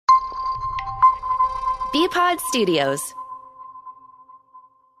B-Pod Studios.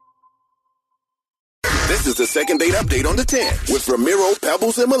 This is the second date update on the 10 with Ramiro,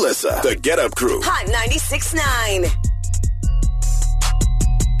 Pebbles, and Melissa. The Get Up Crew. Hot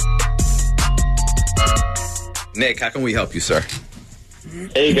 96.9. Nick, how can we help you, sir?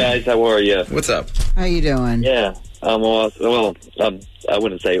 Hey guys, how are you? What's up? How you doing? Yeah, I'm awesome. Well, I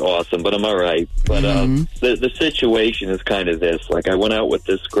wouldn't say awesome, but I'm all right. But the situation is kind of this. Like, I went out with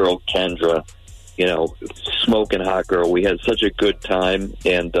this girl, Kendra, smoking hot girl. We had such a good time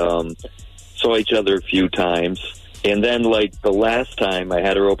and saw each other a few times. And then, like, the last time I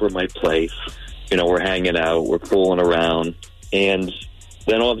had her over at my place, we're hanging out, we're fooling around, and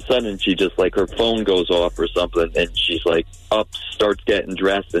then all of a sudden, she just, like, her phone goes off or something, and she's, like, up, starts getting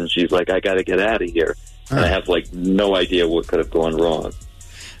dressed, and she's like, I got to get out of here. And I have, like, no idea what could have gone wrong.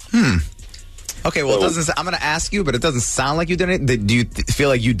 Okay, well, it doesn't. I'm going to ask you, but it doesn't sound like you did it. Do you feel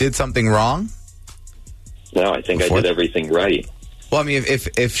like you did something wrong? No, I think I did everything right. Well, I mean,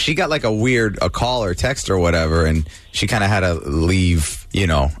 if she got like a call or text or whatever, and she kind of had to leave,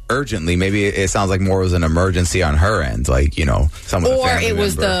 urgently, maybe it sounds like more was an emergency on her end, like, some of the or family it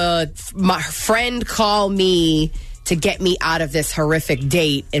was member. my friend call me to get me out of this horrific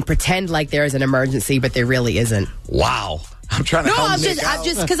date and pretend like there is an emergency, but there really isn't. Wow. I'm trying to help Nick out. I'm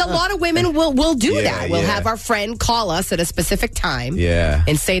just because a lot of women will do that. We'll have our friend call us at a specific time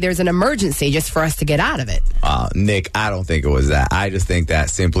and say there's an emergency just for us to get out of it. Nick, I don't think it was that. I just think that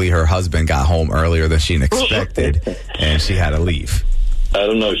simply her husband got home earlier than she expected and she had to leave. I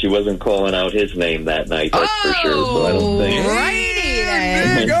don't know. She wasn't calling out his name that night, that's for sure. So I don't think. Righty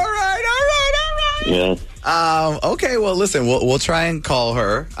then. Nick, all right. Yeah. Okay, well, listen, we'll try and call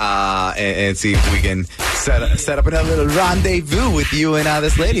her and see if we can set up another little rendezvous with you and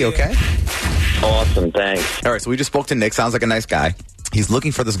this lady, okay? Awesome, thanks. All right, so we just spoke to Nick. Sounds like a nice guy. He's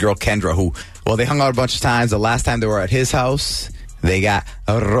looking for this girl, Kendra, who, well, they hung out a bunch of times. The last time they were at his house, they got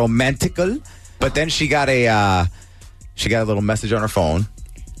romantical. But then she got a little message on her phone,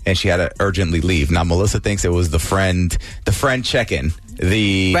 and she had to urgently leave. Now, Melissa thinks it was the friend check-in.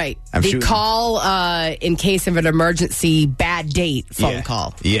 The call in case of an emergency bad date phone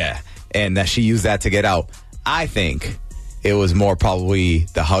call. Yeah, and that she used that to get out. I think it was more probably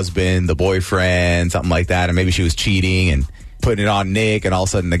the husband, the boyfriend, something like that, and maybe she was cheating and putting it on Nick, and all of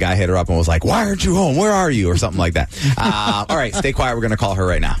a sudden the guy hit her up and was like, why aren't you home? Where are you? Or something like that. All right, stay quiet. We're going to call her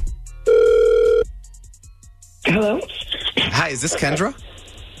right now. Hello? Hi, is this Kendra?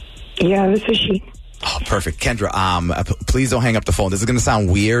 Yeah, this is she. Oh, perfect. Kendra, please don't hang up the phone. This is going to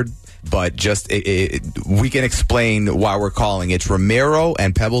sound weird, but just we can explain why we're calling. It's Ramiro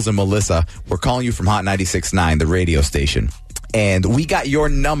and Pebbles and Melissa. We're calling you from Hot 96.9, the radio station. And we got your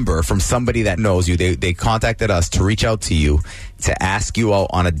number from somebody that knows you. They contacted us to reach out to you to ask you out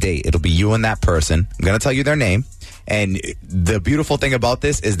on a date. It'll be you and that person. I'm going to tell you their name. And the beautiful thing about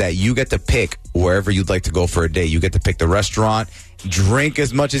this is that you get to pick wherever you'd like to go for a date. You get to pick the restaurant, drink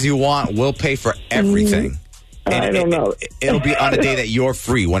as much as you want. We'll pay for everything. And I don't know. It'll be on a day that you're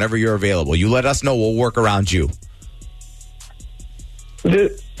free, whenever you're available. You let us know. We'll work around you.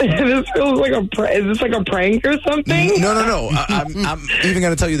 This feels like is this like a prank or something? No. I'm even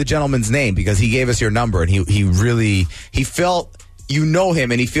going to tell you the gentleman's name because he gave us your number, and he felt... You know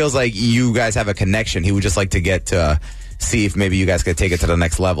him, and he feels like you guys have a connection. He would just like to get to see if maybe you guys could take it to the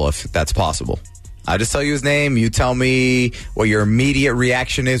next level, if that's possible. I'll just tell you his name. You tell me what your immediate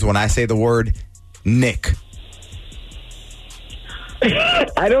reaction is when I say the word Nick.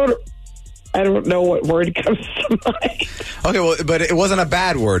 I don't know what word comes to mind. Okay, well, but it wasn't a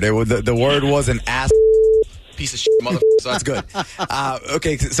bad word. The word was an ass piece of shit, motherfucker. So that's good.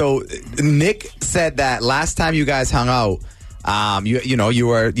 Okay, so Nick said that last time you guys hung out, you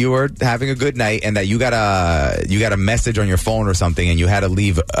were having a good night, and that you got a message on your phone or something, and you had to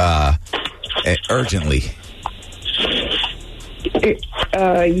leave urgently.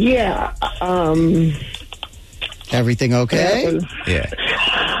 Yeah. Everything okay? Yeah.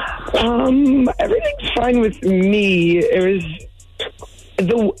 Everything's fine with me. It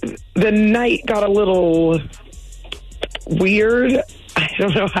was the night got a little weird. I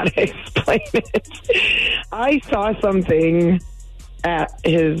don't know how to explain it. I saw something at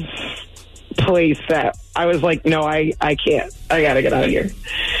his place that I was like, no, I can't. I got to get out of here.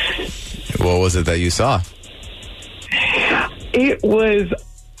 What was it that you saw? It was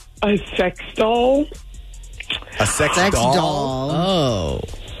a sex doll. A sex doll? Oh.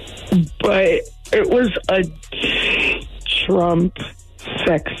 But it was a Trump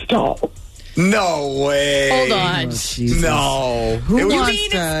sex doll. No way. Hold on. No. Who You wants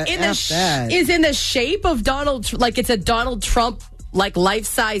mean to that? is in the shape of Donald, like it's a Donald Trump, like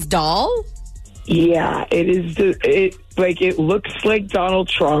life-size doll? Yeah, it is. It looks like Donald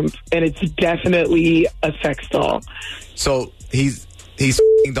Trump, and it's definitely a sex doll. So he's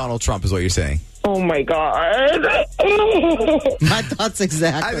f***ing Donald Trump, is what you're saying? Oh my God! My thoughts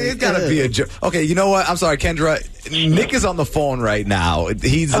exactly. I mean, it's got to be a joke. Okay, you know what? I'm sorry, Kendra. Nick is on the phone right now.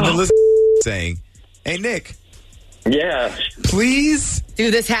 He's in the list saying, "Hey, Nick." Yeah. Please,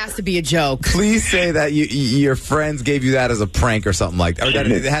 dude, this has to be a joke. Please say that your friends gave you that as a prank or something like that. Or that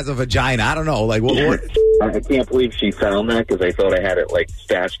it has a vagina. I don't know. Like what? I can't believe she found that because I thought I had it like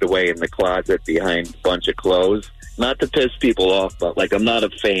stashed away in the closet behind a bunch of clothes. Not to piss people off, but like I'm not a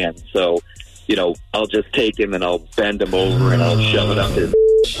fan, so I'll just take him and I'll bend him over and I'll shove it up his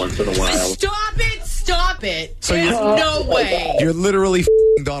once in a while. Stop it! So there's no way. You're literally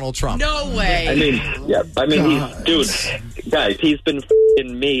f***ing Donald Trump. No way. God. He's been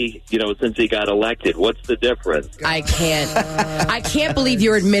f***ing me, since he got elected. What's the difference? I can't believe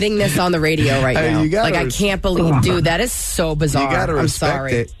you're admitting this on the radio right now. I can't believe, dude, that is so bizarre. You gotta respect I'm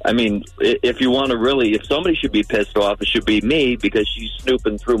sorry. It. I mean, if you want to if somebody should be pissed off, it should be me because she's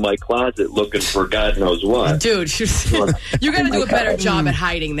snooping through my closet looking for God knows what. Dude, you got to do a better job at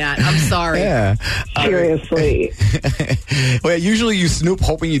hiding that. I'm sorry. Yeah. Seriously. Well, usually you snoop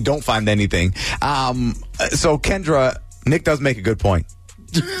hoping you don't find anything. So, Kendra, Nick does make a good point.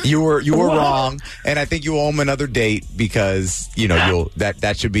 You were wrong, and I think you owe him another date because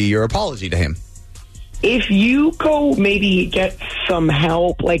that should be your apology to him. If you go maybe get some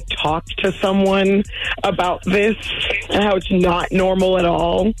help, like talk to someone about this and how it's not normal at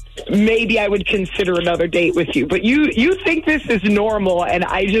all, maybe I would consider another date with you. But you think this is normal, and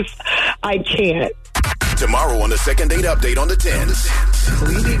I can't. Tomorrow on the second date update on the 10s.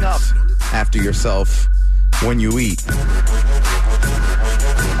 Cleaning up after yourself when you eat.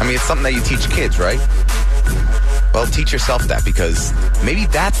 I mean, it's something that you teach kids, right? Well, teach yourself that because maybe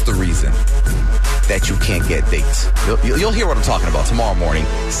that's the reason that you can't get dates. You'll hear what I'm talking about tomorrow morning,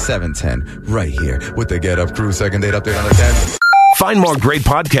 7:10, right here with the Get Up Crew second date update on the 10th. Find more great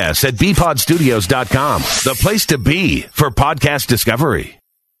podcasts at bpodstudios.com, the place to be for podcast discovery.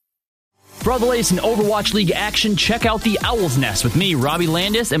 For all the latest in Overwatch League action, check out The Owl's Nest with me, Robbie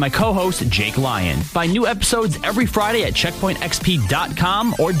Landis, and my co-host, Jake Lyon. Find new episodes every Friday at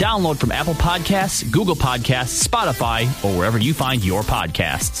checkpointxp.com or download from Apple Podcasts, Google Podcasts, Spotify, or wherever you find your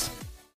podcasts.